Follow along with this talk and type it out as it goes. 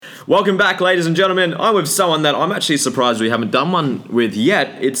Welcome back, ladies and gentlemen. I'm with someone that I'm actually surprised we haven't done one with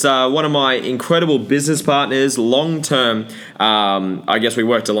yet. It's one of my incredible business partners, long-term. I guess we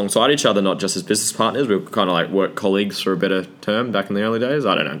worked alongside each other, not just as business partners. We were kind of like work colleagues for a better term back in the early days.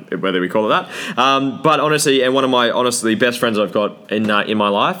 I don't know whether we call it that. But honestly, and one of my best friends I've got in my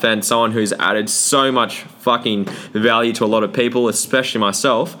life, and someone who's added so much fucking value to a lot of people, especially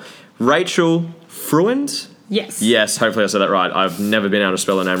myself, Rachel Freund. Yes, hopefully I said that right. I've never been able to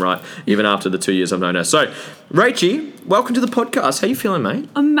spell her name right, even after the 2 years I've known her. So, Rachie, welcome to the podcast. How you feeling, mate?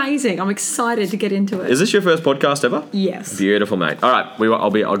 Amazing. I'm excited to get into it. Is this your first podcast ever? Yes. Beautiful, mate. All right,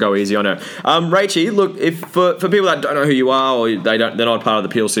 I'll go easy on her. Rachie, look, if for people that don't know who you are, or they're not part of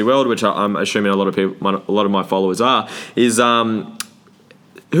the PLC world, which I'm assuming a lot of my followers are, is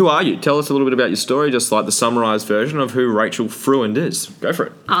who are you? Tell us a little bit about your story, just like the summarised version of who Rachel Freund is. Go for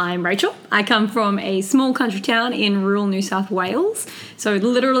it. I'm Rachel. I come from a small country town in rural New South Wales, so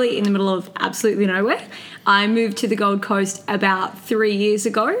literally in the middle of absolutely nowhere. I moved to the Gold Coast about 3 years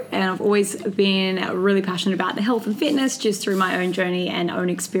ago, and I've always been really passionate about the health and fitness just through my own journey and own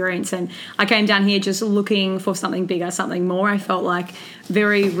experience. And I came down here just looking for something bigger, something more. I felt like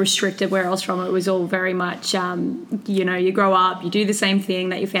very restricted where I was from. It was all very much, you grow up, you do the same thing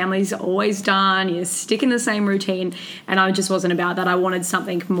that your family's always done, you stick in the same routine, and I just wasn't about that. I wanted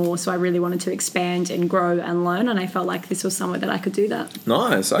something more, so I really wanted to expand and grow and learn, and I felt like this was somewhere that I could do that.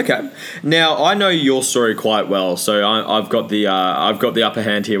 Nice. Okay. Now I know your story quite well, so I've got the upper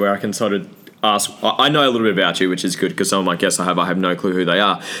hand here where I can sort of ask. I know a little bit about you, which is good because some of my guests I have no clue who they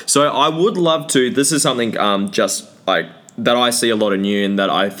are. So I would love to. This is something just like that I see a lot in you and that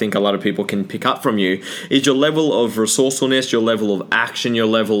I think a lot of people can pick up from you is your level of resourcefulness, your level of action, your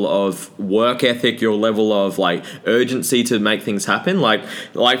level of work ethic, your level of like urgency to make things happen. Like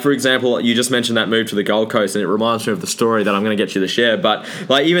for example, you just mentioned that move to the Gold Coast and it reminds me of the story that I'm going to get you to share. But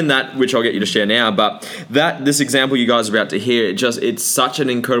like even that, which I'll get you to share now, but this example you guys are about to hear, it's such an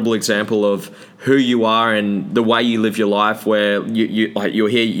incredible example of who you are and the way you live your life, where you're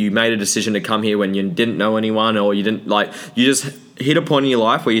here, you made a decision to come here when you didn't know anyone, or you just hit a point in your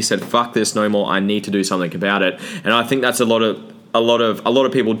life where you said, fuck this, no more, I need to do something about it. And I think that's a lot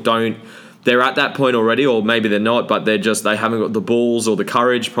of people don't. They're at that point already, or maybe they're not, but they haven't got the balls or the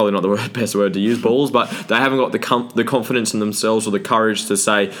courage, probably not the best word to use, balls, but they haven't got the confidence in themselves or the courage to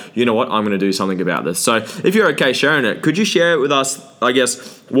say, you know what, I'm going to do something about this. So if you're okay sharing it, could you share it with us, I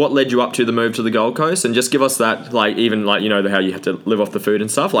guess, what led you up to the move to the Gold Coast, and just give us that, like, even like, how you have to live off the food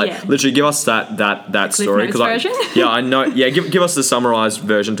and stuff, literally give us that story. Version? I know. Yeah. Give us the summarized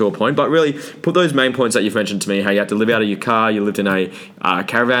version to a point, but really put those main points that you've mentioned to me, how you had to live out of your car, you lived in a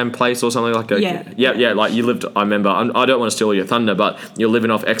caravan place or something like that. Yeah. Like you lived, I remember, I don't want to steal your thunder, but you're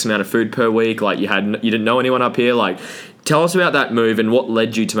living off X amount of food per week. Like you didn't know anyone up here. Like, tell us about that move and what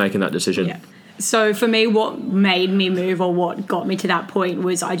led you to making that decision. Yeah. So for me, what made me move, or what got me to that point,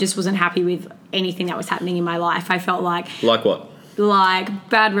 was I just wasn't happy with anything that was happening in my life. I felt like what? Like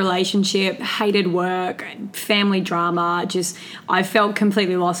bad relationship, hated work, family drama. I felt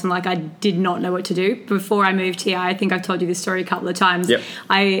completely lost and like I did not know what to do. Before I moved here, I think I've told you this story a couple of times. Yep.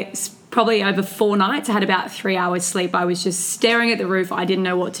 Probably over 4 nights, I had about 3 hours sleep. I was just staring at the roof. I didn't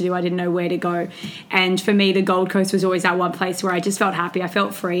know what to do. I didn't know where to go. And for me, the Gold Coast was always that one place where I just felt happy. I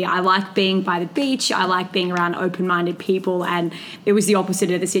felt free. I liked being by the beach. I liked being around open-minded people. And it was the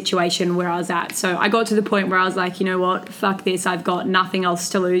opposite of the situation where I was at. So I got to the point where I was like, you know what? Fuck this. I've got nothing else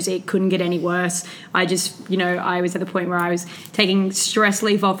to lose. It couldn't get any worse. I was at the point where I was taking stress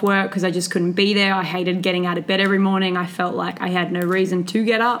leave off work because I just couldn't be there. I hated getting out of bed every morning. I felt like I had no reason to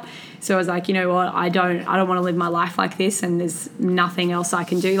get up. So I was like, you know what, I don't want to live my life like this, and there's nothing else I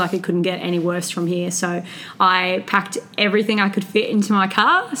can do. Like, it couldn't get any worse from here. So I packed everything I could fit into my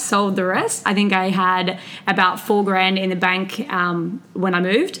car, sold the rest. I think I had about $4,000 in the bank when I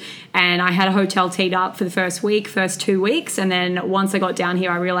moved, and I had a hotel teed up for the first 2 weeks. And then once I got down here,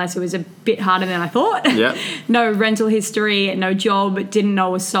 I realized it was a bit harder than I thought. Yeah. No rental history, no job, didn't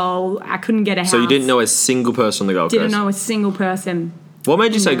know a soul. I couldn't get a house. So you didn't know a single person on the Gold Coast? Didn't know a single person. What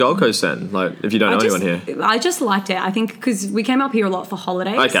made you say Gold Coast then? Like, if you don't know anyone here. I just liked it. I think because we came up here a lot for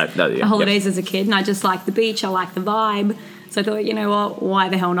holidays. Okay. Holidays as a kid, and I just liked the beach. I liked the vibe. So I thought, you know what, why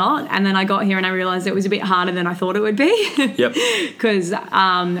the hell not? And then I got here and I realised it was a bit harder than I thought it would be. Yep. Because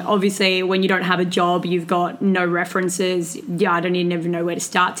obviously when you don't have a job, you've got no references. Yeah, I don't even know where to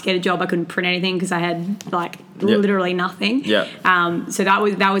start to get a job. I couldn't print anything because I had literally nothing. Yeah. So that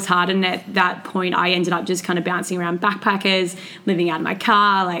was hard. And at that point, I ended up just kind of bouncing around backpackers, living out of my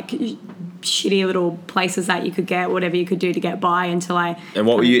car, like shitty little places that you could get, whatever you could do to get by until I... And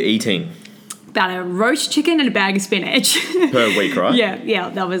what were you eating? about a roast chicken and a bag of spinach. Per week, right? Yeah,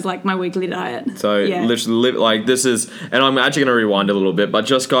 that was like my weekly diet. So literally, like this is, and I'm actually going to rewind a little bit, but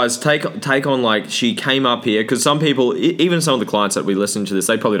just guys, take on like she came up here because some people, even some of the clients that we listen to this,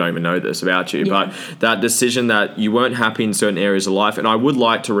 they probably don't even know this about you, but that decision that you weren't happy in certain areas of life, and I would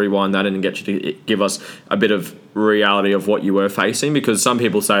like to rewind that and get you to give us a bit of reality of what you were facing, because some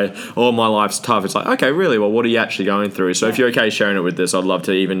people say, oh, my life's tough. It's like, okay, really? Well, what are you actually going through? So if you're okay sharing it with this, I'd love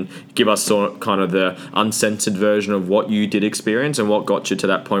to even give us kind of the uncensored version of what you did experience and what got you to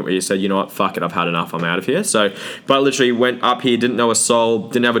that point where you said, you know what, fuck it, I've had enough, I'm out of here. So, but literally went up here, didn't know a soul,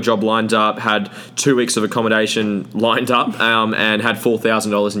 didn't have a job lined up, had 2 weeks of accommodation lined up, and had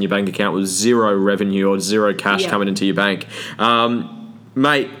 $4,000 in your bank account with zero revenue or zero cash coming into your bank.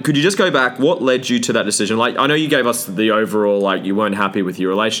 Mate, could you just go back? What led you to that decision? Like, I know you gave us the overall, like, you weren't happy with your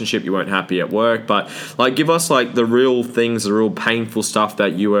relationship, you weren't happy at work, but, like, give us, like, the real things, the real painful stuff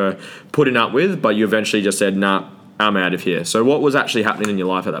that you were putting up with, but you eventually just said, nah, I'm out of here. So what was actually happening in your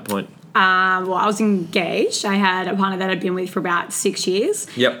life at that point? Well, I was engaged. I had a partner that I'd been with for about 6 years.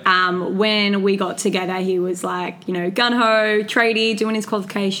 Yep. When we got together, he was like, gun-ho, tradie, doing his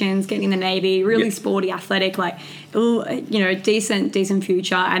qualifications, getting in the Navy, really sporty, athletic, like, decent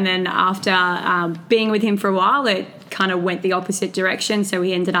future. And then after being with him for a while, it kind of went the opposite direction. So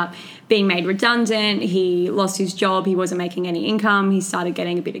he ended up being made redundant. He lost his job. He wasn't making any income. He started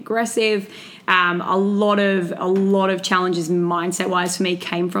getting a bit aggressive. A lot of challenges mindset wise for me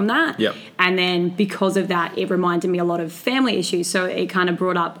came from that. Yep. And then because of that, it reminded me a lot of family issues. So it kind of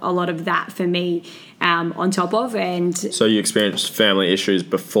brought up a lot of that for me on top of. And so you experienced family issues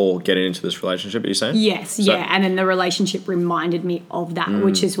before getting into this relationship, are you saying? Yes, and then the relationship reminded me of that,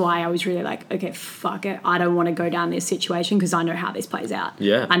 which is why I was really like, okay, fuck it. I don't want to go down this situation because I know how this plays out.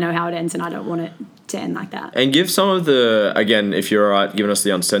 Yeah. I know how it ends and I don't want it to end like that. And give some of the, again, if you're all right, giving us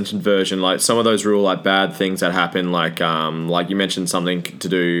the uncensored version, like some of those real like bad things that happen, like you mentioned something to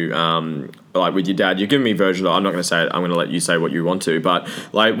do like with your dad. You're giving me version of, I'm not going to say it, I'm going to let you say what you want to, but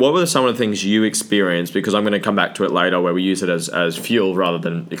like what were some of the things you experienced, because I'm going to come back to it later where we use it as fuel rather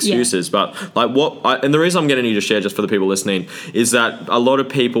than excuses, but like and the reason I'm getting you to share, just for the people listening, is that a lot of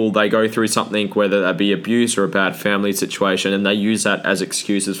people, they go through something, whether that be abuse or a bad family situation, and they use that as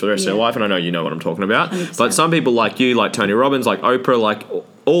excuses for the rest of their life, and I know you know what I'm talking about, 100%. But some people like you, like Tony Robbins, like Oprah, like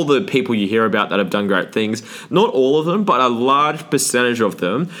all the people you hear about that have done great things, not all of them, but a large percentage of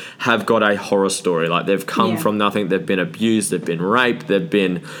them have got a horror story. Like they've come from nothing, they've been abused, they've been raped, they've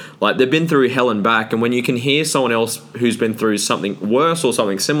been through hell and back. And when you can hear someone else who's been through something worse or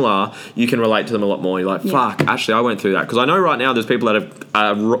something similar, you can relate to them a lot more. You're like, fuck, actually I went through that. Because I know right now there's people that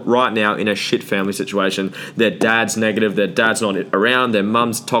are right now in a shit family situation. Their dad's negative, their dad's not around, their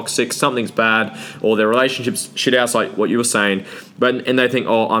mum's toxic, something's bad, or their relationship's shit house, like what you were saying. And they think,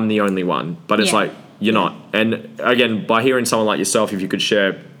 oh, I'm the only one. But it's like, you're not. And again, by hearing someone like yourself, if you could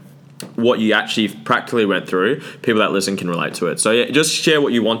share what you actually practically went through, people that listen can relate to it. So yeah, just share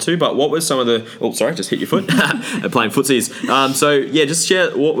what you want to, but what were some of the, just hit your foot, playing footsies. Just share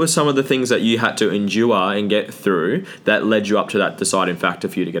what were some of the things that you had to endure and get through that led you up to that deciding factor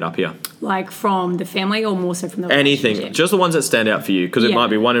for you to get up here. Like from the family or more so from the anything, relationship? just the ones that stand out for you, because it might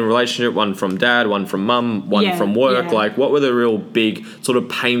be one in relationship, one from dad, one from mum, one from work. Like what were the real big sort of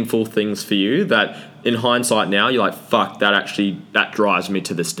painful things for you that in hindsight now you're like, fuck, that drives me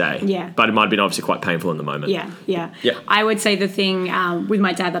to this day? But it might have been obviously quite painful in the moment. I would say the thing with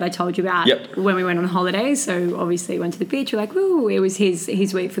my dad that I told you about when we went on holiday, so obviously went to the beach, we're like, woo, it was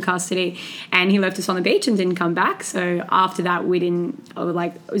his week for custody, and he left us on the beach and didn't come back. So after that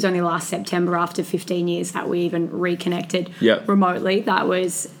it was only last September, after 15 years, that we even reconnected remotely. That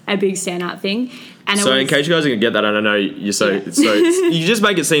was a big standout thing. And in case you guys can get that, and I know you're so you just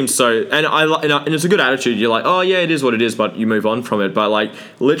make it seem so, and it's a good attitude. You're like, oh yeah, it is what it is, but you move on from it. But like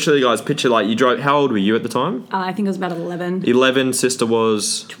literally, guys, picture like you drove. How old were you at the time? I think I was about 11. 11. Sister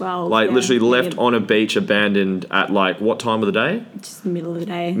was 12. Like literally left on a beach, abandoned at like what time of the day? Just middle of the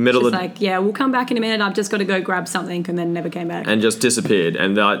day. We'll come back in a minute. I've just got to go grab something, and then never came back. And just disappeared.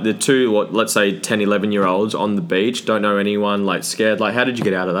 And the two, let's say 10, 11-year-olds on the beach, don't know anyone, like scared. Like, how did you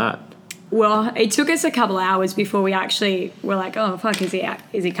get out of that? Well, it took us a couple of hours before we actually were like, oh, fuck, is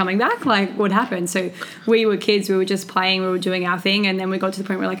he coming back? Like, what happened? So we were kids, we were just playing, we were doing our thing, and then we got to the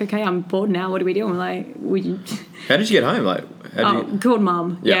point where we're like, okay, I'm bored now, what do we do? And we're like, How did you get home? Like, called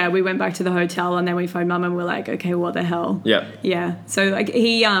mum. Yeah, we went back to the hotel, and then we phoned mum, and we're like, okay, what the hell? Yeah. So like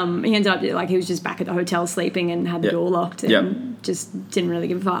he ended up like he was just back at the hotel sleeping and had the door locked and just didn't really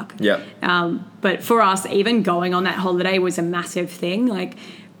give a fuck. But for us, even going on that holiday was a massive thing. Like,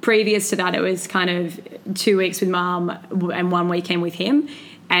 previous to that, it was kind of 2 weeks with mum and one weekend with him.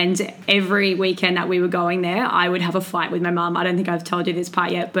 And every weekend that we were going there, I would have a fight with my mum. I don't think I've told you this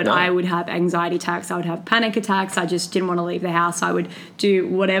part yet, but I would have anxiety attacks. I would have panic attacks. I just didn't want to leave the house. I would do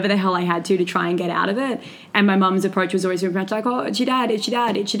whatever the hell I had to try and get out of it. And my mum's approach was always very much like, oh, it's your dad, it's your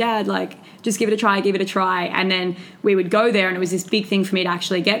dad, it's your dad. Like, just give it a try, give it a try. And then we would go there, and it was this big thing for me to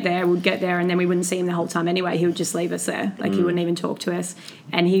actually get there. We'd get there, and then we wouldn't see him the whole time anyway. He would just leave us there. Like, he wouldn't even talk to us.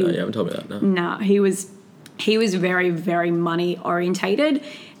 And No, you haven't told me that, no. No, he was very, very money orientated.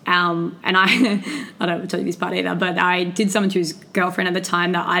 And I don't tell you this part either, but I did something to his girlfriend at the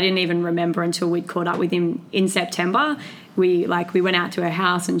time that I didn't even remember until we'd caught up with him in September. We went out to her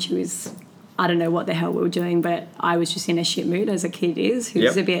house, and she was, I don't know what the hell we were doing, but I was just in a shit mood, as a kid is,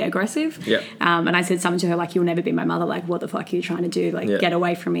 who's a bit aggressive. Yep. And I said something to her like, you'll never be my mother. Like, what the fuck are you trying to do? Like, get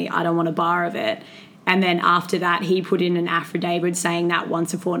away from me. I don't want a bar of it. And then after that, he put in an affidavit saying that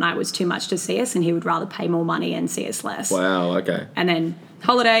once a fortnight was too much to see us, and he would rather pay more money and see us less. Wow, okay. And then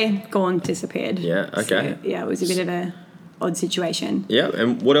holiday, gone, disappeared. Yeah, okay. So, yeah, it was a bit of a odd situation. Yeah,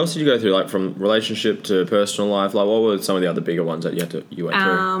 and what else did you go through, like from relationship to personal life? Like, what were some of the other bigger ones that you went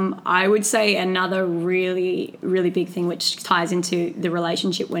through? I would say another really, really big thing which ties into the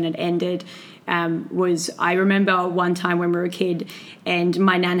relationship when it ended was, I remember one time when we were a kid and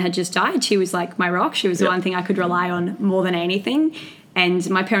my nan had just died. She was like my rock. She was the one thing I could rely on more than anything. And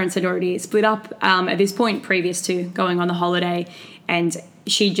my parents had already split up at this point previous to going on the holiday, and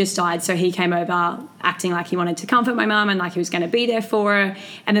she just died, so he came over acting like he wanted to comfort my mum and like he was going to be there for her.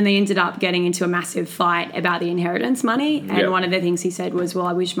 And then they ended up getting into a massive fight about the inheritance money. And one of the things he said was, well,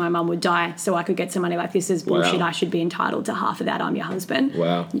 I wish my mum would die so I could get some money. Like, this is bullshit. Wow. I should be entitled to half of that. I'm your husband.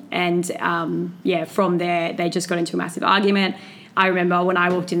 Wow. And from there, they just got into a massive argument. I remember when I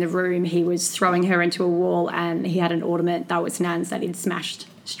walked in the room, he was throwing her into a wall, and he had an ornament that was Nan's that he'd smashed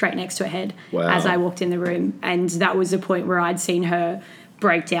straight next to her head as I walked in the room. And that was the point where I'd seen her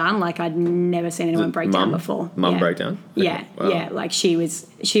break down like I'd never seen anyone break down before. Mum break down? Okay. Yeah, wow. yeah. Like, she was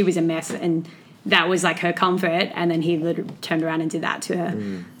a mess, and that was like her comfort. And then he literally turned around and did that to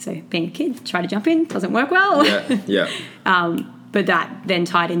her. So being a kid, try to jump in, doesn't work well. Yeah. But that then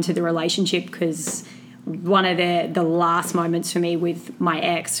tied into the relationship, because one of the last moments for me with my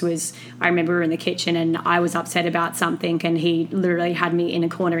ex was, I remember we were in the kitchen and I was upset about something, and he literally had me in a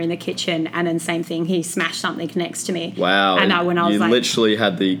corner in the kitchen, and then same thing, he smashed something next to me. Wow. And that when I was like, you literally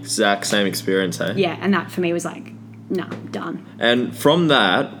had the exact same experience, eh? yeah, and that for me was like, no, done. And from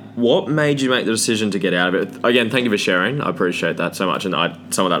that, what made you make the decision to get out of it? Again, thank you for sharing. I appreciate that so much, and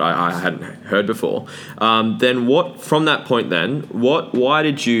some of that I hadn't heard before. Then what, from that point then, why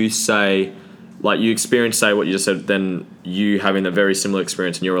did you say, like, you experienced, say, what you just said, then you having a very similar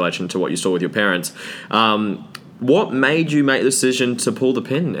experience in your relation to what you saw with your parents. What made you make the decision to pull the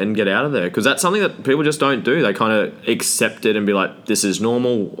pin and get out of there? Because that's something that people just don't do. They kind of accept it and be like, this is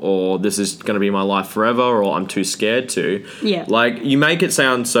normal, or this is going to be my life forever, or I'm too scared to. Yeah. Like, you make it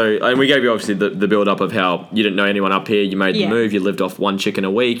sound so... And we gave you, obviously, the build-up of how you didn't know anyone up here. You made the move. You lived off one chicken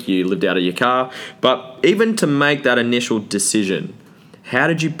a week. You lived out of your car. But even to make that initial decision, how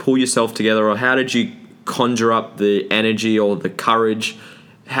did you pull yourself together, or how did you conjure up the energy or the courage?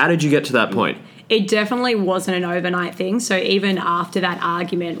 How did you get to that point? It definitely wasn't an overnight thing. So even after that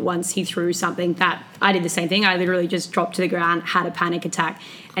argument, once he threw something, that I did the same thing. I literally just dropped to the ground, had a panic attack,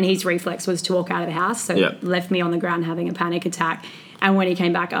 and his reflex was to walk out of the house. So left me on the ground having a panic attack. And when he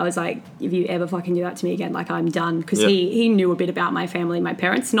came back, I was like, if you ever fucking do that to me again, like, I'm done. Because he knew a bit about my family, my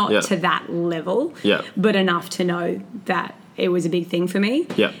parents, not to that level, but enough to know that it was a big thing for me.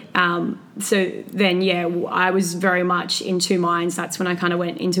 So then, I was very much in two minds. That's when I kind of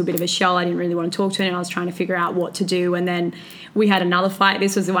went into a bit of a shell. I didn't really want to talk to him. I was trying to figure out what to do. And then we had another fight.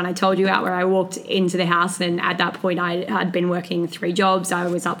 This was the one I told you about, where I walked into the house, and at that point I had been working 3 jobs. I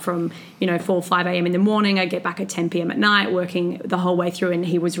was up from 4, 5 a.m. in the morning. I'd get back at 10 p.m. at night, working the whole way through, and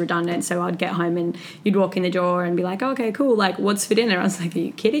he was redundant. So I'd get home and you'd walk in the door and be like, okay, cool, like, what's for dinner? I was like, are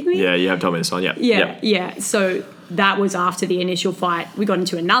you kidding me? Yeah, you have told me this one. Yeah. So that was after the initial fight. We got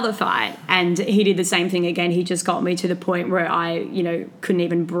into another fight, and he did the same thing again. He just got me to the point where I, couldn't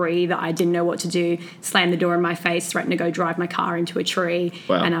even breathe. I didn't know what to do. Slammed the door in my face, threatened to go drive my car into a tree.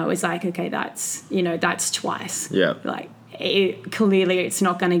 Wow. And I was like, okay, that's twice. Yeah. Like, clearly it's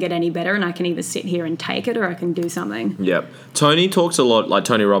not going to get any better, and I can either sit here and take it, or I can do something. Yeah. Tony talks a lot, like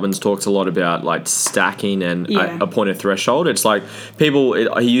Tony Robbins talks a lot about, like, stacking and a point of threshold. It's like he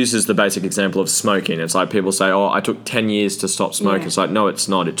uses the basic example of smoking. It's like people say, oh, I took 10 years to stop smoking. It's like, no, it's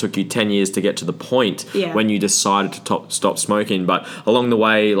not. It took you 10 years to get to the point when you decided to stop smoking. But along the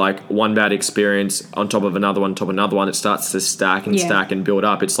way, like, one bad experience on top of another one, it starts to stack and stack and build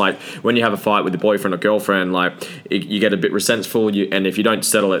up. It's like when you have a fight with your boyfriend or girlfriend, like, you get a bit bit resentful, and if you don't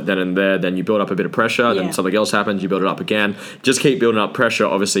settle it then and there, then you build up a bit of pressure, then something else happens, you build it up again. Just keep building up pressure.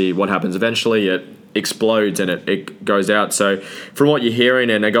 Obviously, what happens eventually, it explodes and it goes out. So from what you're hearing,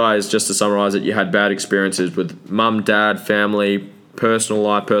 and guys, just to summarize it, you had bad experiences with mum, dad, family, personal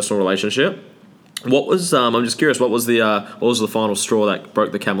life, personal relationship. What was I'm just curious, what was the final straw that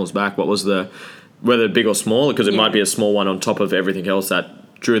broke the camel's back? What was whether big or small, because it might be a small one on top of everything else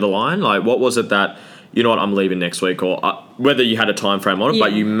that drew the line? Like, what was it that, you know what, I'm leaving next week, or whether you had a time frame on it,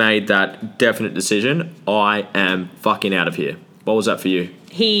 but you made that definite decision, I am fucking out of here? What was that for you?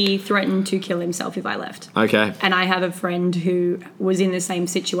 He threatened to kill himself if I left. Okay. And I have a friend who was in the same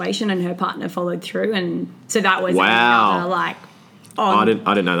situation, and her partner followed through, and so that was another, like, I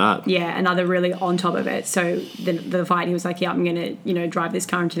didn't know that. Yeah, another really on top of it. So the fight, he was like, yeah, I'm going to, drive this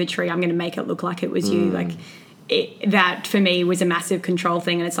car into the tree. I'm going to make it look like it was you. Like, that for me was a massive control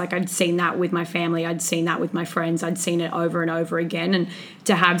thing. And it's like, I'd seen that with my family. I'd seen that with my friends. I'd seen it over and over again. And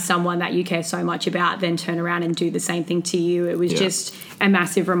to have someone that you care so much about then turn around and do the same thing to you, it was just a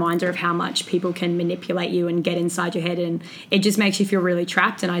massive reminder of how much people can manipulate you and get inside your head. And it just makes you feel really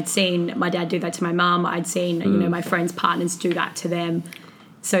trapped. And I'd seen my dad do that to my mum. I'd seen, my friends' partners do that to them.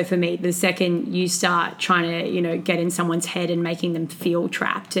 So for me, the second you start trying to, get in someone's head and making them feel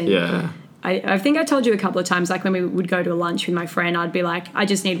trapped, and I think I told you a couple of times, like when we would go to a lunch with my friend, I'd be like, I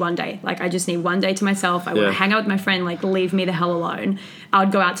just need one day. Like, I just need one day to myself. I want to hang out with my friend, like, leave me the hell alone. I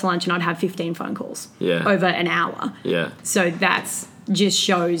would go out to lunch and I'd have 15 phone calls over an hour. Yeah. So that's just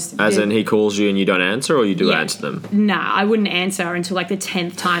shows. As in he calls you and you don't answer, or you do answer them? Nah, I wouldn't answer until like the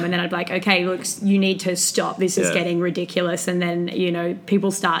 10th time, and then I'd be like, okay, look, you need to stop. This is getting ridiculous. And then,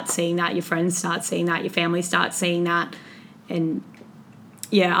 people start seeing that, your friends start seeing that, your family starts seeing that. And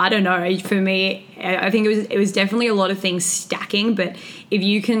yeah, I don't know. For me, I think it was definitely a lot of things stacking. But if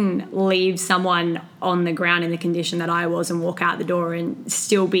you can leave someone on the ground in the condition that I was and walk out the door and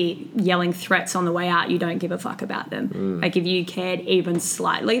still be yelling threats on the way out, you don't give a fuck about them. Like, if you cared even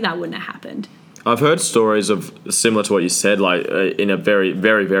slightly, that wouldn't have happened. I've heard stories of similar to what you said, like in a very,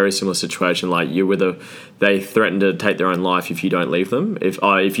 very, very similar situation. Like they threaten to take their own life if you don't leave them.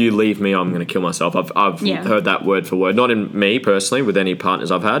 If you leave me, I'm going to kill myself. I've heard that word for word. Not in me personally with any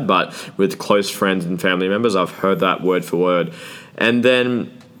partners I've had, but with close friends and family members, I've heard that word for word. And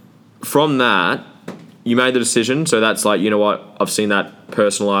then from that, you made the decision. So that's like, you know what? I've seen that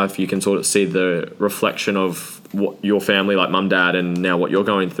personal life. You can sort of see the reflection of what your family, like mum, dad, and now what you're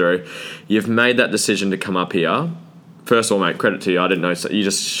going through. You've made that decision to come up here. First of all, mate, credit to you. I didn't know. So you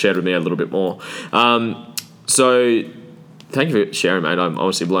just shared with me a little bit more. So thank you for sharing, mate. I'm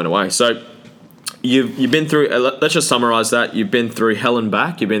honestly blown away. So you've been through, let's just summarize that. You've been through hell and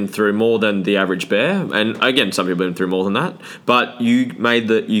back. You've been through more than the average bear. And again, some people have been through more than that. But you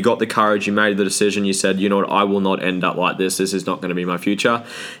got the courage, you made the decision, you said, you know what, I will not end up like this. This is not going to be my future.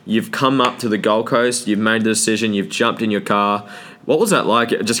 You've come up to the Gold Coast, you've made the decision, you've jumped in your car. What was that like?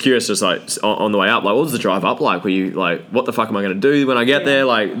 Just curious, just like on the way up, like what was the drive up like? Were you like, what the fuck am I going to do when I get there?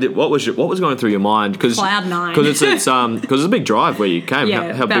 Like, what was going through your mind? Cloud nine. Because it's a big drive where you came.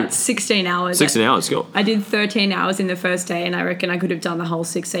 Yeah, about 16 hours. 16 hours, cool. I did 13 hours in the first day, and I reckon I could have done the whole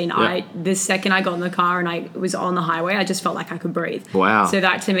 16. Yeah. The second I got in the car and I was on the highway, I just felt like I could breathe. Wow. So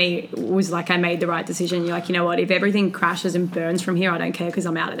that to me was like I made the right decision. You're like, you know what? If everything crashes and burns from here, I don't care because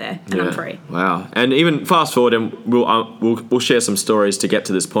I'm out of there and I'm free. Wow. And even fast forward, and we'll share some stories to get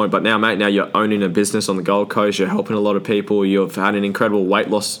to this point. But now, mate, you're owning a business on the Gold Coast. You're helping a lot of people. You've had an incredible weight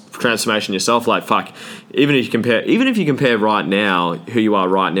loss transformation yourself. Like, fuck. Even if you compare right now who you are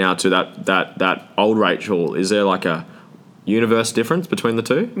right now to that old Rachel, is there like a universe difference between the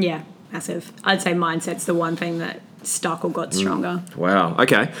two? Yeah, massive. I'd say mindset's the one thing that stuck or got stronger. Wow.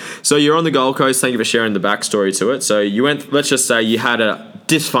 Okay. So you're on the Gold Coast. Thank you for sharing the backstory to it. So you went, let's just say you had a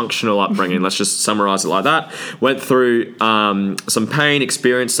dysfunctional upbringing. Let's just summarize it like that. Went through some pain,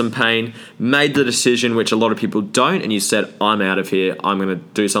 experienced some pain, made the decision, which a lot of people don't, and you said, I'm out of here. I'm going to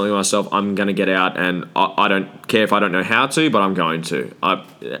do something with myself. I'm going to get out, and I don't care if I don't know how to, but I'm going to.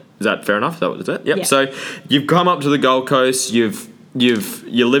 Is that fair enough? Is that what is it? Yep. Yeah. So you've come up to the Gold Coast. You're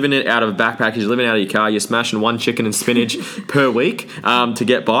living it out of a backpack. You're living out of your car. You're smashing one chicken and spinach per week to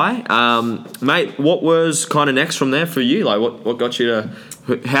get by. Mate, what was kind of next from there for you? Like, what got you to...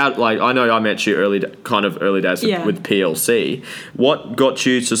 I know I met you early days with PLC. What got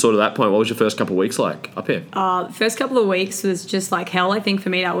you to sort of that point? What was your first couple of weeks like up here? First couple of weeks was just like hell. I think for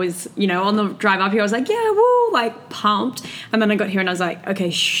me that was, on the drive up here I was like, yeah, woo, like pumped. And then I got here and I was like,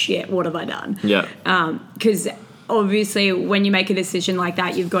 okay, shit, what have I done? Yeah. Because obviously when you make a decision like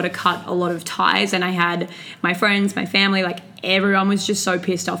that, you've got to cut a lot of ties. And I had my friends, my family, like everyone was just so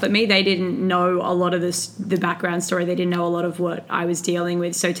pissed off at me. They didn't know a lot of the background story. They didn't know a lot of what I was dealing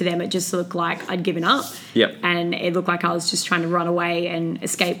with. So to them, it just looked like I'd given up. Yep. And it looked like I was just trying to run away and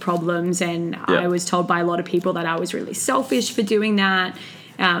escape problems. And I was told by a lot of people that I was really selfish for doing that.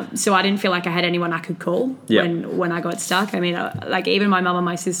 So I didn't feel like I had anyone I could call when I got stuck. I mean, like even my mum and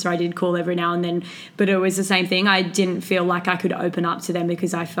my sister, I did call every now and then, but it was the same thing. I didn't feel like I could open up to them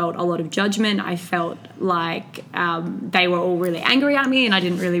because I felt a lot of judgment. I felt like they were all really angry at me, and I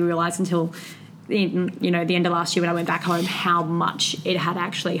didn't really realise until the end of last year when I went back home how much it had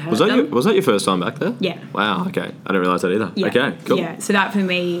actually hurt them. Was that your first time back there? Yeah. Wow. Okay. I didn't realise that either. Yeah. Okay. Cool. Yeah. So that for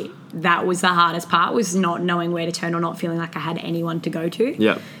me, that was the hardest part, was not knowing where to turn or not feeling like I had anyone to go to.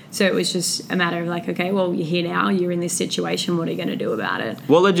 Yeah. So it was just a matter of like, okay, well, you're here now, you're in this situation, what are you going to do about it?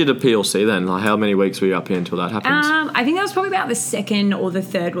 What led you to PLC then? Like, how many weeks were you up here until that happened? I think that was probably about the second or the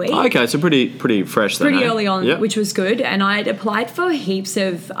third week. Oh, okay, so pretty fresh then. Pretty early on, yep. Which was good. And I'd applied for heaps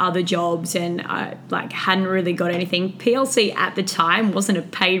of other jobs and I hadn't really got anything. PLC at the time wasn't a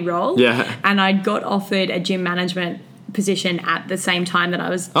paid role. Yeah. And I'd got offered a gym management position at the same time that I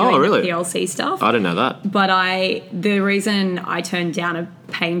was doing the PLC stuff. I didn't know that. But the reason I turned down a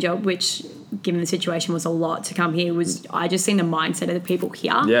paying job, which given the situation was a lot to come here, was I just seen the mindset of the people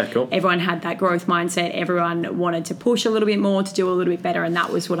here. Yeah, cool. Everyone had that growth mindset. Everyone wanted to push a little bit more, to do a little bit better, and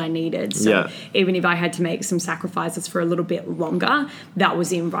that was what I needed. So even if I had to make some sacrifices for a little bit longer, that was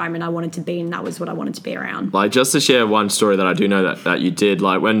the environment I wanted to be in. That was what I wanted to be around. Like, just to share one story that I do know that you did,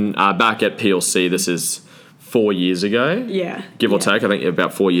 like when back at PLC, this is 4 years ago, give or take, I think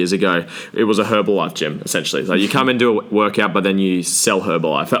about 4 years ago, it was a Herbalife gym, essentially. So you come and do a workout, but then you sell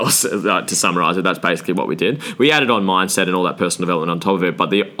Herbalife. That was, to summarise it, that's basically what we did. We added on mindset and all that personal development on top of it, but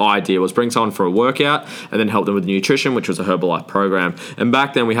the idea was bring someone for a workout and then help them with nutrition, which was a Herbalife program. And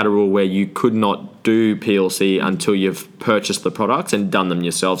back then we had a rule where you could not do PLC until you've purchased the products and done them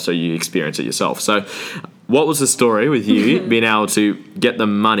yourself, so you experience it yourself. So what was the story with you being able to get the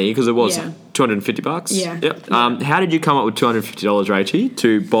money, because it was $250? Yeah. Yep. How did you come up with $250, Rachie,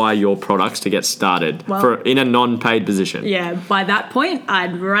 to buy your products to get started in a non-paid position? Yeah, by that point,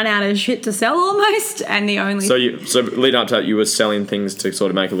 I'd run out of shit to sell almost, and the only... So leading up to that, you were selling things to sort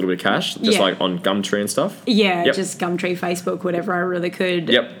of make a little bit of cash, just like on Gumtree and stuff? Yeah, just Gumtree, Facebook, whatever I really could.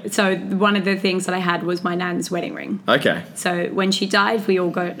 Yep. So one of the things that I had was my nan's wedding ring. Okay. So when she died, we all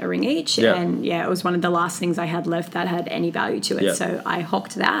got a ring each, and it was one of the last things I had left that had any value to it. So I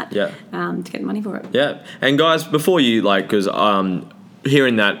hocked that to get the money for it. Yeah. And guys, before you, because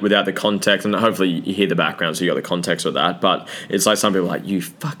hearing that without the context, and hopefully you hear the background so you got the context of that, but it's like some people are like, you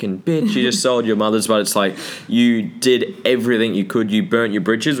fucking bitch, you just sold your mother's, but it's like you did everything you could, you burnt your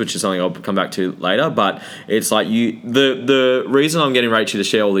bridges, which is something I'll come back to later, but it's like the reason I'm getting Rachel to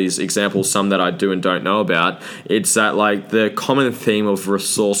share all these examples, some that I do and don't know about, it's that like the common theme of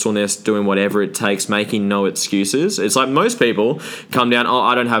resourcefulness, doing whatever it takes, making no excuses. It's like most people come down,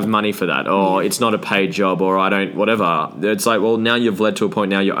 I don't have money for that, or it's not a paid job, or I don't, whatever. It's like, well, now you've led to a point,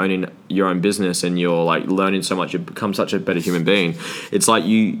 now you're owning your own business and you're like learning so much, you've become such a better human being. It's like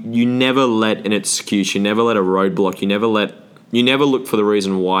you never let an excuse, you never let a roadblock, you never look for the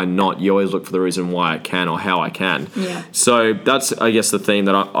reason why not. You always look for the reason why I can or how I can. Yeah. So that's, I guess, the theme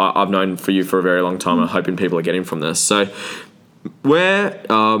that I've known for you for a very long time. I'm hoping people are getting from this. So where,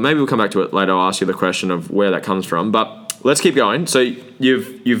 maybe we'll come back to it later. I'll ask you the question of where that comes from, but let's keep going. So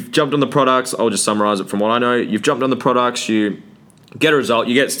you've jumped on the products. I'll just summarize it from what I know. You've jumped on the products, you get a result,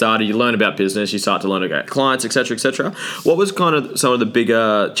 you get started, you learn about business, you start to learn about clients, etc., etc. What was kind of some of the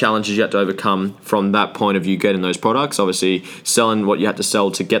bigger challenges you had to overcome from that point of view, getting those products, obviously selling what you had to sell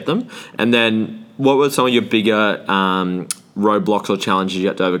to get them, and then what were some of your bigger roadblocks or challenges you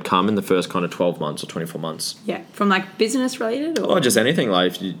had to overcome in the first kind of 12 months or 24 months? Yeah, from like business related or just anything.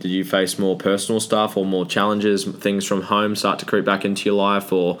 Like, did you face more personal stuff or more challenges, things from home start to creep back into your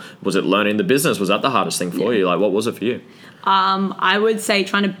life, or was it learning the business? Was that the hardest thing for you? Like, what was it for you? I would say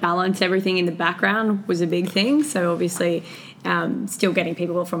trying to balance everything in the background was a big thing. So obviously still getting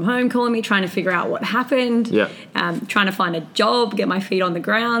people from home calling me, trying to figure out what happened, trying to find a job, get my feet on the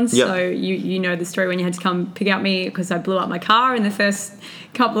ground. So you know the story when you had to come pick up me because I blew up my car in the first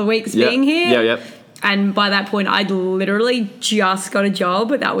couple of weeks being here. And by that point, I'd literally just got a job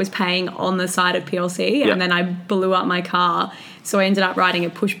that was paying on the side of PLC, and then I blew up my car So I ended up riding a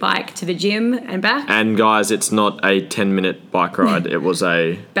push bike to the gym and back. And guys, it's not a 10-minute bike ride. It was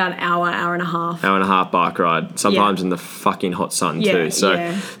about an hour and a half. Hour and a half bike ride, sometimes in the fucking hot sun too.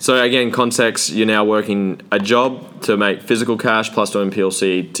 So again, context, you're now working a job to make physical cash plus doing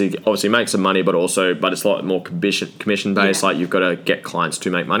PLC to obviously make some money, but it's a lot more commission based. Like you've got to get clients to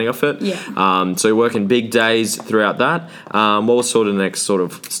make money off it. So you're working big days throughout that. What was sort of the next sort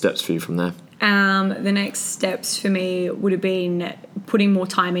of steps for you from there? The next steps for me would have been putting more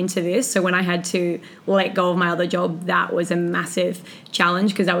time into this. So when I had to let go of my other job, that was a massive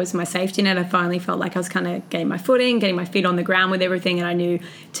challenge because that was my safety net. I finally felt like I was kind of getting my footing, getting my feet on the ground with everything, and I knew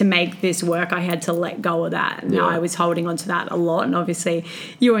to make this work, I had to let go of that. Now I was holding on to that a lot, and obviously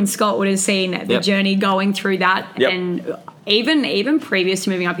you and Scott would have seen the journey going through that. And even previous to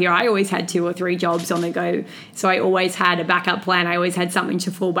moving up here, I always had 2 or 3 jobs on the go. So I always had a backup plan. I always had something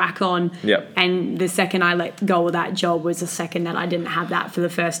to fall back on. And the second I let go of that job was the second that I didn't have that for the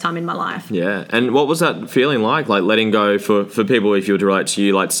first time in my life. Yeah. And what was that feeling like letting go for people, if you were to relate to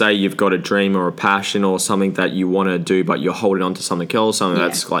you, like say you've got a dream or a passion or something that you want to do, but you're holding on to something else, something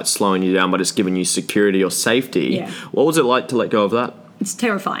that's like slowing you down, but it's giving you security or safety. What was it like to let go of that? It's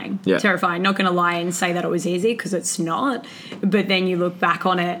terrifying. Terrifying. Not going to lie and say that it was easy because it's not. But then you look back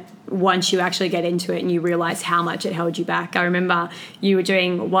on it once you actually get into it and you realise how much it held you back. I remember you were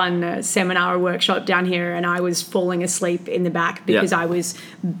doing one seminar or workshop down here and I was falling asleep in the back because I was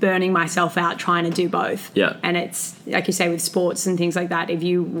burning myself out trying to do both. And it's, like you say, with sports and things like that, if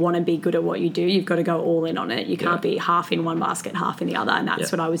you want to be good at what you do, you've got to go all in on it. You can't be half in one basket, half in the other. And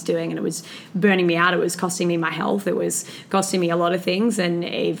that's what I was doing. And it was burning me out. It was costing me my health. It was costing me a lot of things. And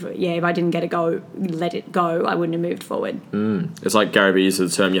if I didn't let it go, I wouldn't have moved forward. It's like Gary Vee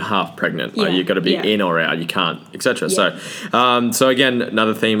uses the term, you're half pregnant. Like you've got to be in or out. You can't, etc. So again,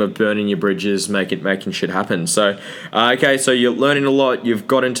 another theme of burning your bridges, making shit happen. So so you're learning a lot. You've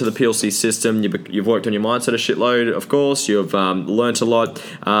got into the PLC system. You've worked on your mindset a shitload. Of course, you've learnt a lot.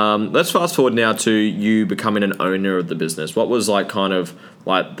 Let's fast forward now to you becoming an owner of the business. What was like kind of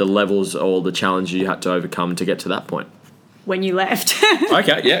like the levels or the challenge you had to overcome to get to that point? When you left.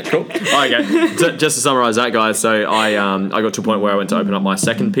 Okay, yeah, cool. Okay, just to summarise that, guys. So I got to a point where I went to open up my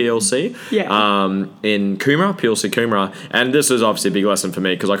second PLC in Coomera, PLC Coomera, and this was obviously a big lesson for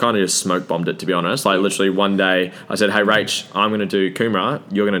me because I kind of just smoke bombed it, to be honest. Like literally one day I said, "Hey, Rach, I'm going to do Coomera.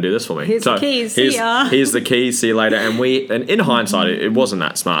 You're going to do this for me. Here's the keys. See ya. Here's the keys. See you later." And in hindsight, it wasn't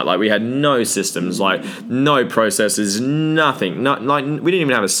that smart. Like we had no systems, like no processes, nothing. Not like we didn't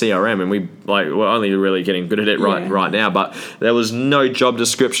even have a CRM, and we're only really getting good at it right now, but. There was no job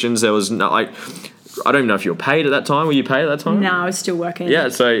descriptions. There was no, I don't even know if you were paid at that time. Were you paid at that time? No, I was still working. Yeah,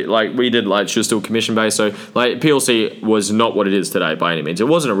 so we did she was still commission based. So PLC was not what it is today by any means. It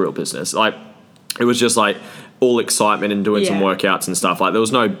wasn't a real business. It was just all excitement and doing some workouts and stuff. There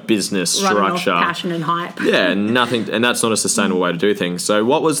was no business structure. Off passion and hype. Nothing, and that's not a sustainable way to do things. So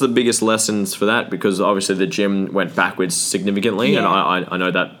what was the biggest lessons for that? Because obviously the gym went backwards significantly, and I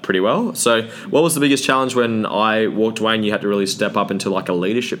know that pretty well. So what was the biggest challenge when I walked away and you had to really step up into a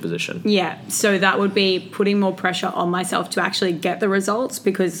leadership position? Yeah, so that would be putting more pressure on myself to actually get the results,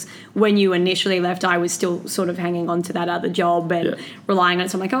 because when you initially left, I was still sort of hanging on to that other job and relying on it.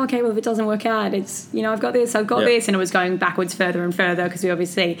 So I'm like, oh, okay, well, if it doesn't work out, it's, I've got this, and it was going backwards further and further because we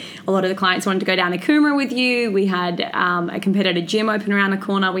obviously, a lot of the clients wanted to go down to Coomera with you. We had a competitor gym open around the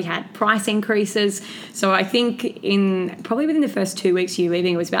corner. We had price increases. So I think probably within the first 2 weeks of you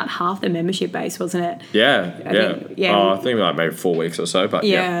leaving, it was about half the membership base, wasn't it? I think maybe 4 weeks or so, but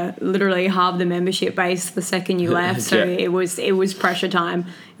literally half the membership base the second you left. So it was pressure time.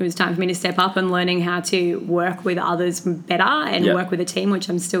 It was time for me to step up and learning how to work with others better and work with a team, which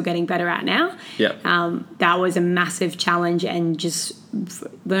I'm still getting better at now. That was a massive challenge, and just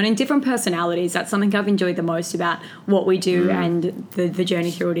learning different personalities. That's something I've enjoyed the most about what we do and the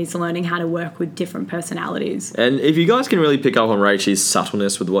journey through it, is learning how to work with different personalities. And if you guys can really pick up on Rachel's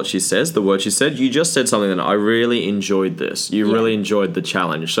subtleness with what she says, the word she said, you just said something that I really enjoyed this. You really enjoyed the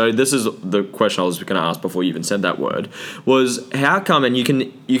challenge. So this is the question I was going to ask before you even said that word, was how come, and you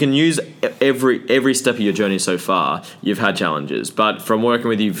can use every step of your journey so far, you've had challenges, but from working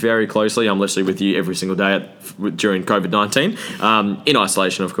with you very closely, I'm literally with you every single day during COVID-19, in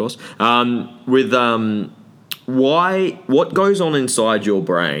isolation, of course, what goes on inside your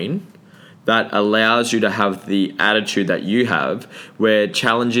brain that allows you to have the attitude that you have, where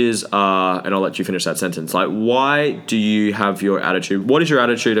challenges are, and I'll let you finish that sentence, why do you have your attitude? What is your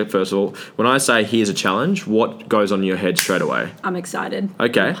attitude, first of all? When I say here's a challenge, what goes on in your head straight away? I'm excited.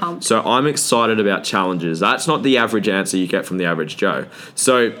 Okay, so I'm excited about challenges. That's not the average answer you get from the average Joe.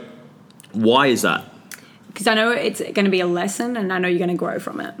 So why is that? because I know it's going to be a lesson and I know you're going to grow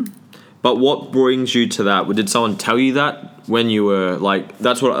from it. But what brings you to that? Did someone tell you that when you were like,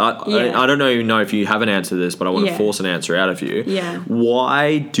 that's what I don't even know if you have an answer to this, but I want to force an answer out of you. Yeah.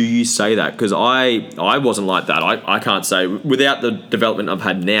 Why do you say that? Because I wasn't like that. I can't say, without the development I've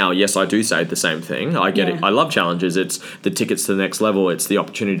had now, yes, I do say the same thing. I get it. I love challenges. It's the tickets to the next level. It's the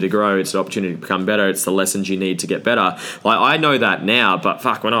opportunity to grow. It's the opportunity to become better. It's the lessons you need to get better. Like, I know that now, but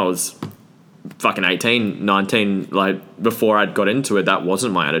fuck, when I was fucking 18, 19, like before I'd got into it, that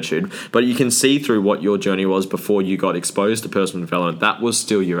wasn't my attitude. But you can see through what your journey was before you got exposed to personal development. That was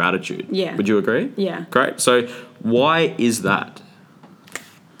still your attitude. Yeah. Would you agree? Yeah. Great. So why is that?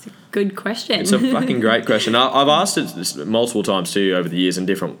 It's a good question. It's a fucking great question. I've asked it multiple times too over the years in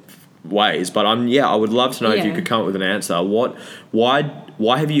different ways, but I would love to know if you could come up with an answer.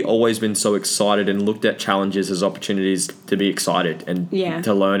 Why have you always been so excited and looked at challenges as opportunities to be excited and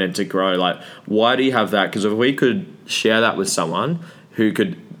to learn and to grow? Like, why do you have that? Because if we could share that with someone who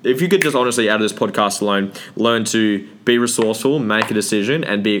could, if you could just honestly, out of this podcast alone, learn to be resourceful, make a decision,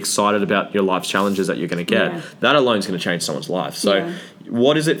 and be excited about your life's challenges that you're going to get, that alone is going to change someone's life. So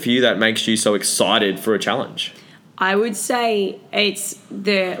what is it for you that makes you so excited for a challenge? I would say it's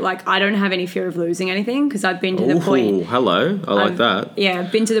I don't have any fear of losing anything, because I've been to the point. Hello. I like that. Yeah,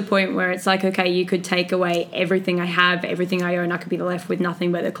 I've been to the point where it's like, okay, you could take away everything I have, everything I own. I could be left with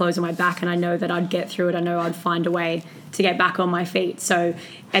nothing but the clothes on my back, and I know that I'd get through it. I know I'd find a way to get back on my feet. So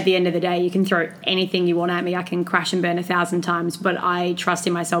at the end of the day, you can throw anything you want at me. I can crash and burn 1,000 times, but I trust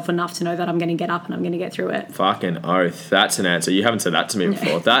in myself enough to know that I'm going to get up and I'm going to get through it. Fucking oath. That's an answer. You haven't said that to me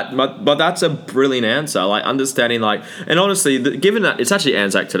before. But that's a brilliant answer. Like, understanding, and honestly, given that it's actually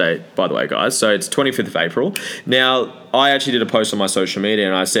Anzac today, by the way, guys. So it's 25th of April. Now, I actually did a post on my social media,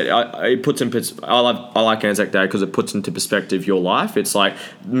 and I said it puts in. I like Anzac Day because it puts into perspective your life. It's like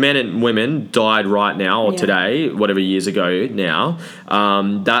men and women died right now or today, whatever years ago now.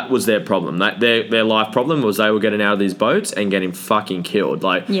 That was their problem. Their life problem was they were getting out of these boats and getting fucking killed.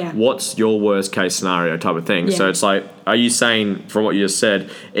 Like, what's your worst case scenario type of thing? So it's like, are you saying, from what you just said,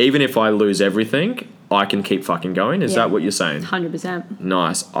 even if I lose everything, I can keep fucking going? Is that what you're saying? 100%.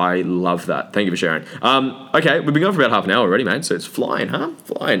 Nice. I love that. Thank you for sharing. Okay, we've been going for about half an hour already, mate, so it's flying, huh?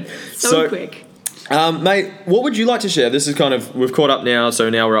 Flying. So quick. Mate, what would you like to share? This is kind of, we've caught up now, so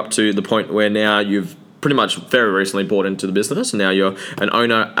now we're up to the point where now you've pretty much very recently bought into the business, and now you're an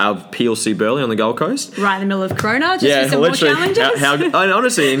owner of PLC Burley on the Gold Coast. Right in the middle of Corona, just for some more challenges. And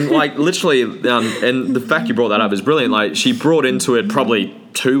honestly, and literally, and the fact you brought that up is brilliant. Like, she brought into it probably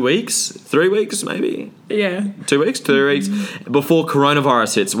 2 weeks, 3 weeks maybe. Yeah. 2 weeks, 3 weeks before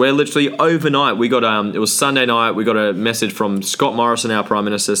coronavirus hits. Where literally overnight we got it was Sunday night, we got a message from Scott Morrison, our Prime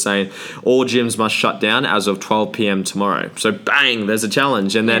Minister, saying all gyms must shut down as of 12 p.m. tomorrow. So bang, there's a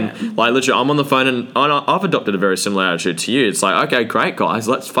challenge. And then literally I'm on the phone, and I've adopted a very similar attitude to you. It's like, okay, great guys,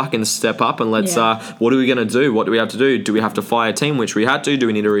 let's fucking step up and let's what are we going to do? What do we have to do? Do we have to fire a team, which we had to? Do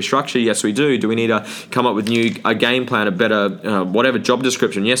we need to restructure? Yes, we do. Do we need to come up with a game plan, a better whatever job description?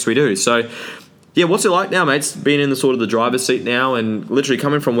 Yes, we do. So yeah, what's it like now, mates? Being in the sort of the driver's seat now, and literally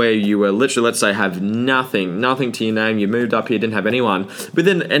coming from where you were literally, let's say, have nothing to your name. You moved up here, didn't have anyone. But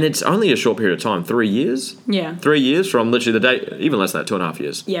then, and it's only a short period of time, 3 years? Yeah. 3 years from literally the day, even less than that, 2.5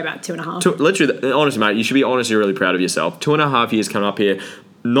 years. Yeah, about 2.5. Literally, honestly, mate, you should be honestly really proud of yourself. 2.5 years coming up here,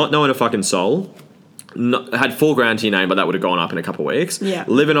 not knowing a fucking soul. Had $4,000 to your name, but that would have gone up in a couple of weeks. Yeah.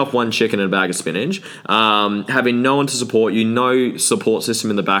 Living off one chicken and a bag of spinach. Having no one to support you, no support system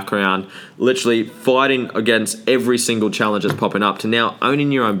in the background. Literally fighting against every single challenge that's popping up, to now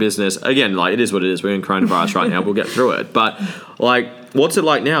owning your own business. Again, like, it is what it is. We're in coronavirus right now. We'll get through it. But like, what's it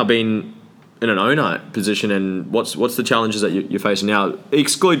like now being in an owner position, and what's the challenges that you're facing now?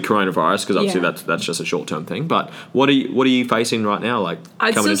 Exclude coronavirus, because obviously that's just a short-term thing. But what are you facing right now? Like,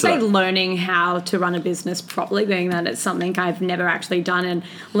 I'd still say learning how to run a business properly, being that it's something I've never actually done, and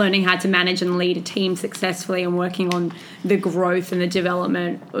learning how to manage and lead a team successfully, and working on the growth and the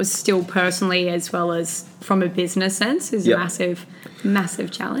development was still personally as well as from a business sense is a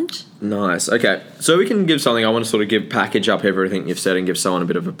massive challenge. Nice. Okay, so we can give something. I want to sort of package up everything you've said and give someone a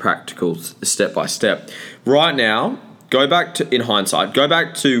bit of a practical step by step. Right now, go back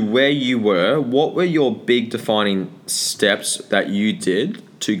to where you were. What were your big defining steps that you did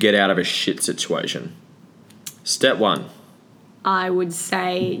to get out of a shit situation? Step one. I would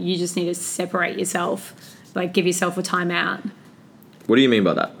say you just need to separate yourself, like give yourself a timeout. What do you mean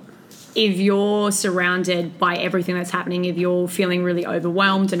by that? if you're surrounded by everything that's happening, if you're feeling really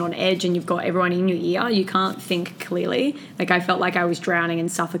overwhelmed and on edge and you've got everyone in your ear, you can't think clearly. Like, I felt like I was drowning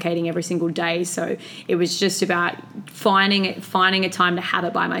and suffocating every single day. So it was just about finding a time to have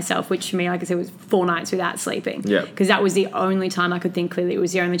it by myself, which for me, like I said, was 4 nights without sleeping. Yeah. Because that was the only time I could think clearly. It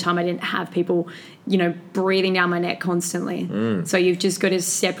was the only time I didn't have people, breathing down my neck constantly. So you've just got to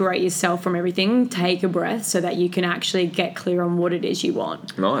separate yourself from everything, take a breath so that you can actually get clear on what it is you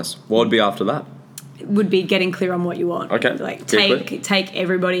want. Nice. What would be after that? It would be getting clear on what you want. Okay. Like, take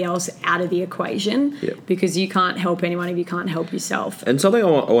everybody else out of the equation, because you can't help anyone if you can't help yourself. And something I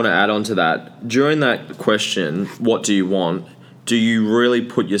want to add on to that, during that question, what do you want? Do you really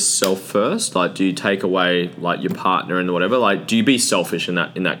put yourself first? Like, do you take away like your partner and whatever? Like, do you be selfish in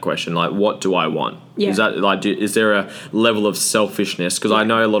that question? Like, what do I want? Yeah. Is that like, is there a level of selfishness? Because I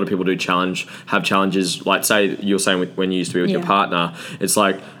know a lot of people have challenges. Like, say you're saying when you used to be with your partner, it's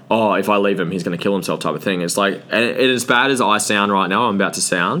like, oh, if I leave him, he's going to kill himself type of thing. It's like, and as bad as I sound right now, I'm about to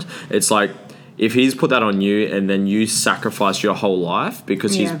sound, it's like, if he's put that on you and then you sacrifice your whole life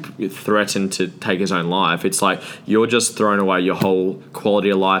because he's threatened to take his own life, it's like you're just throwing away your whole quality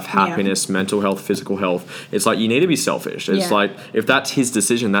of life, happiness, mental health, physical health. It's like you need to be selfish. It's like if that's his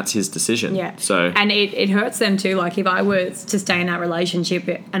decision, that's his decision. Yeah. So and it hurts them too. Like, if I were to stay in that relationship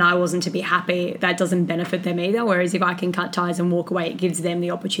and I wasn't to be happy, that doesn't benefit them either. Whereas if I can cut ties and walk away, it gives them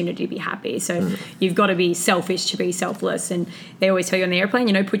the opportunity to be happy. So you've got to be selfish to be selfless. And they always tell you on the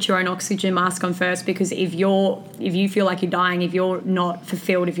airplane, put your own oxygen mask on first, because if you feel like you're dying, if you're not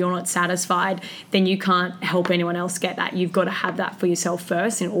fulfilled, if you're not satisfied, then you can't help anyone else get that. You've got to have that for yourself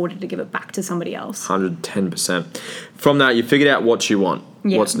first in order to give it back to somebody else. 110%. From that, you figured out what you want.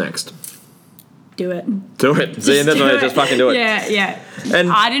 Yeah. What's next? Do it. Just fucking do it. Yeah. And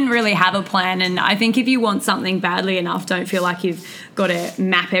I didn't really have a plan, and I think if you want something badly enough, don't feel like you've got to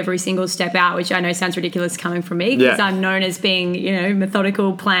map every single step out, which I know sounds ridiculous coming from me, because I'm known as being,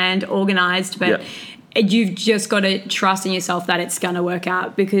 methodical, planned, organised, but you've just got to trust in yourself that it's going to work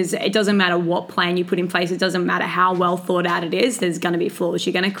out, because it doesn't matter what plan you put in place. It doesn't matter how well thought out it is. There's going to be flaws.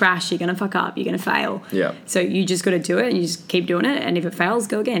 You're going to crash. You're going to fuck up. You're going to fail. Yeah. So you just got to do it, and you just keep doing it. And if it fails,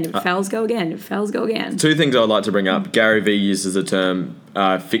 go again. If it fails, go again. If it fails, go again. 2 things I'd like to bring up. Gary Vee uses the term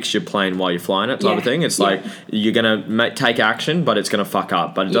fix your plane while you're flying it type of thing. It's like you're going to take action, but it's going to fuck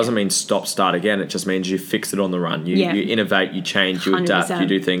up. But it doesn't mean start again. It just means you fix it on the run. You innovate, you change, you 100%. Adapt, you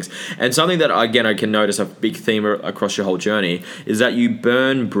do things. And something that, again, I can notice a big theme across your whole journey is that you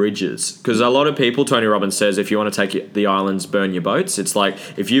burn bridges. Because a lot of people, Tony Robbins says, if you want to take the islands, burn your boats. It's like,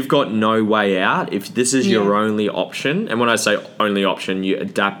 if you've got no way out, if this is your only option, and when I say only option, you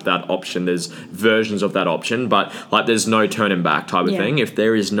adapt that option. There's versions of that option, but like there's no turning back type of thing. If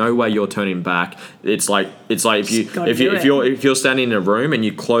there is no way you're turning back, it's like if you're standing in a room and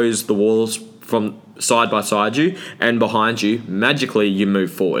you close the walls from side by side you and behind you, magically you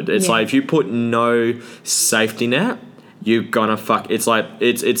move forward. It's like if you put no safety net, you're gonna fuck. It's like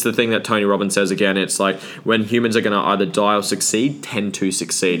it's the thing that Tony Robbins says again. It's like when humans are gonna either die or succeed, tend to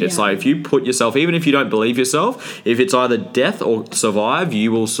succeed. It's like if you put yourself, even if you don't believe yourself, if it's either death or survive,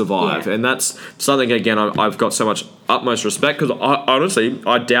 you will survive. And that's something, again, I've got so much utmost respect, because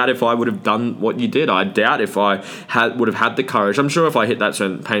I doubt if I would have done what you did. I doubt if I would have had the courage. I'm sure if I hit that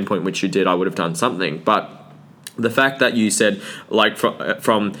certain pain point which you did, I would have done something. But the fact that you said, like,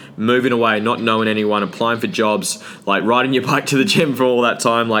 from moving away, not knowing anyone, applying for jobs, like riding your bike to the gym for all that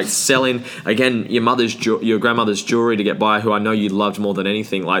time, like selling, again, your grandmother's jewelry to get by, who I know you loved more than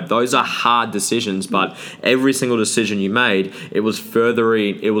anything. Like, those are hard decisions, but every single decision you made, it was further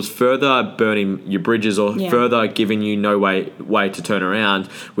burning your bridges, or further giving you no way to turn around,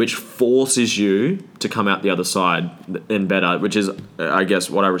 which forces you to come out the other side and better, which is, I guess,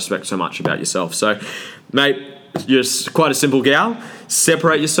 what I respect so much about yourself. So, mate, you're quite a simple gal.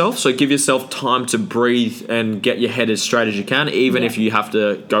 Separate yourself, so give yourself time to breathe and get your head as straight as you can, even if you have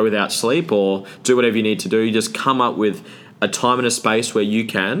to go without sleep or do whatever you need to do. You just come up with a time and a space where you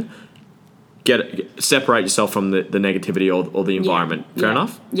can separate yourself from the negativity or the environment. Fair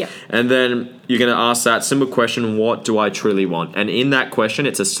enough? Yeah. And then you're going to ask that simple question, what do I truly want? And in that question,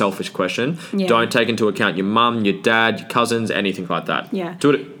 it's a selfish question. Yeah. Don't take into account your mum, your dad, your cousins, anything like that. Yeah.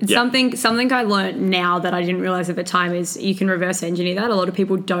 Do it. Yeah. Something I learned now that I didn't realize at the time is you can reverse engineer that. A lot of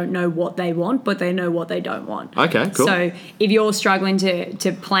people don't know what they want, but they know what they don't want. Okay, cool. So if you're struggling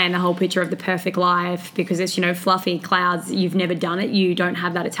to plan the whole picture of the perfect life because it's, fluffy clouds, you've never done it, you don't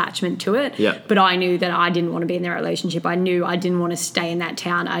have that attachment to it. Yeah. Yeah. But I knew that I didn't want to be in that relationship. I knew I didn't want to stay in that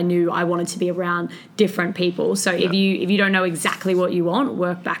town. I knew I wanted to be around different people. So if you don't know exactly what you want,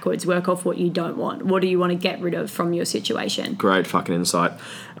 work backwards. Work off what you don't want. What do you want to get rid of from your situation? Great fucking insight.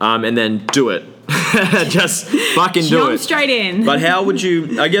 And then do it. Just fucking do Jump it. straight in. But how would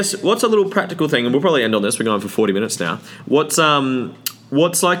you, I guess, what's a little practical thing, and we'll probably end on this, we're going for 40 minutes now. What's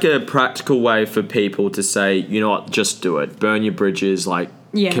like a practical way for people to say, you know what, just do it. Burn your bridges, like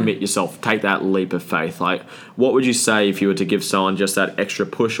commit yourself, take that leap of faith. Like, what would you say if you were to give someone just that extra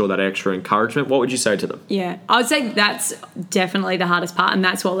push or that extra encouragement? What would you say to them? Yeah, I would say that's definitely the hardest part, and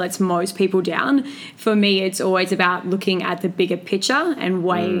that's what lets most people down. For me, it's always about looking at the bigger picture and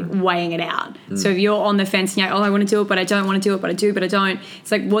weighing it out. So if you're on the fence and you're like, oh, I want to do it, but I don't want to do it, but I do, but I don't.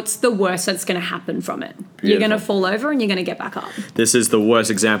 It's like, what's the worst that's going to happen from it? Beautiful. You're going to fall over and you're going to get back up. This is the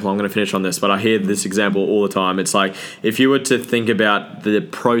worst example. I'm going to finish on this, but I hear this example all the time. It's like, if you were to think about the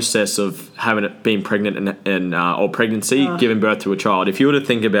process of having it, being pregnant and or pregnancy, giving birth to a child, if you were to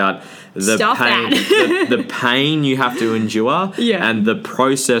think about the the pain you have to endure and the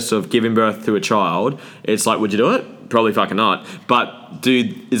process of giving birth to a child, it's like, would you do it? Probably fucking not. But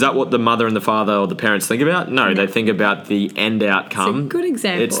is that what the mother and the father or the parents think about? No, they think about the end outcome. It's a good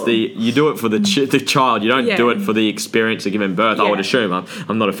example. You do it for the child. You don't do it for the experience of giving birth. I would assume.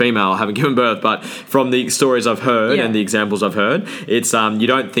 I'm not a female. I haven't given birth, but from the stories I've heard and the examples I've heard, it's you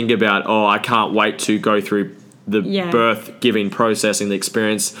don't think about, oh, I can't wait to go through the birth giving processing, the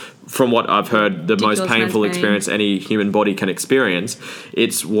experience. From what I've heard, the most painful experience any human body can experience.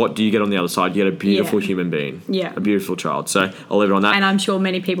 It's what do you get on the other side? You get a beautiful human being, a beautiful child. So I'll leave it on that. And I'm sure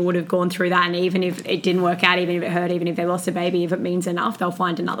many people would have gone through that, and even if it didn't work out, even if it hurt, even if they lost a baby, if it means enough, they'll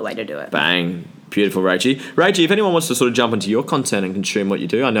find another way to do it. Bang. Beautiful, Rachie. Rachie, if anyone wants to sort of jump into your content and consume what you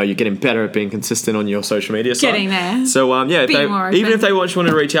do, I know you're getting better at being consistent on your social media side. Getting there. So, even if they want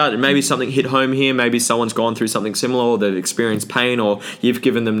to reach out and maybe something hit home here, maybe someone's gone through something similar or they've experienced pain, or you've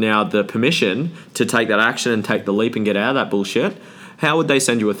given them now the permission to take that action and take the leap and get out of that bullshit, how would they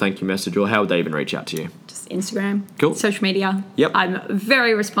send you a thank you message, or how would they even reach out to you? Just Instagram. Cool. Social media. Yep. I'm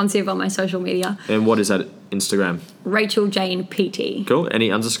very responsive on my social media. And what is that Instagram? Rachel Jane PT. Cool.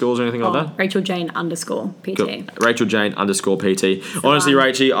 Any underscores or anything like that? Rachel Jane _ PT. Cool. Rachel Jane _ PT. Honestly,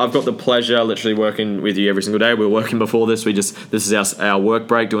 Rachie, I've got the pleasure literally working with you every single day. We were working before this. This is our work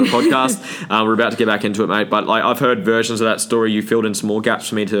break doing a podcast. We're about to get back into it, mate. But like, I've heard versions of that story. You filled in some more gaps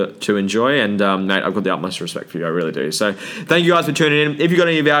for me to enjoy. And mate, I've got the utmost respect for you. I really do. So thank you guys for tuning in. If you got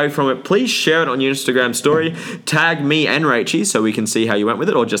any value from it, please share it on your Instagram story. Tag me and Rachie so we can see how you went with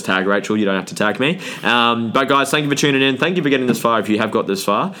it, or just tag Rachel. You don't have to tag me. But guys, thank you for tuning in. Thank you for getting this far if you have got this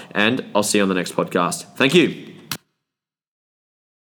far. And I'll see you on the next podcast. Thank you.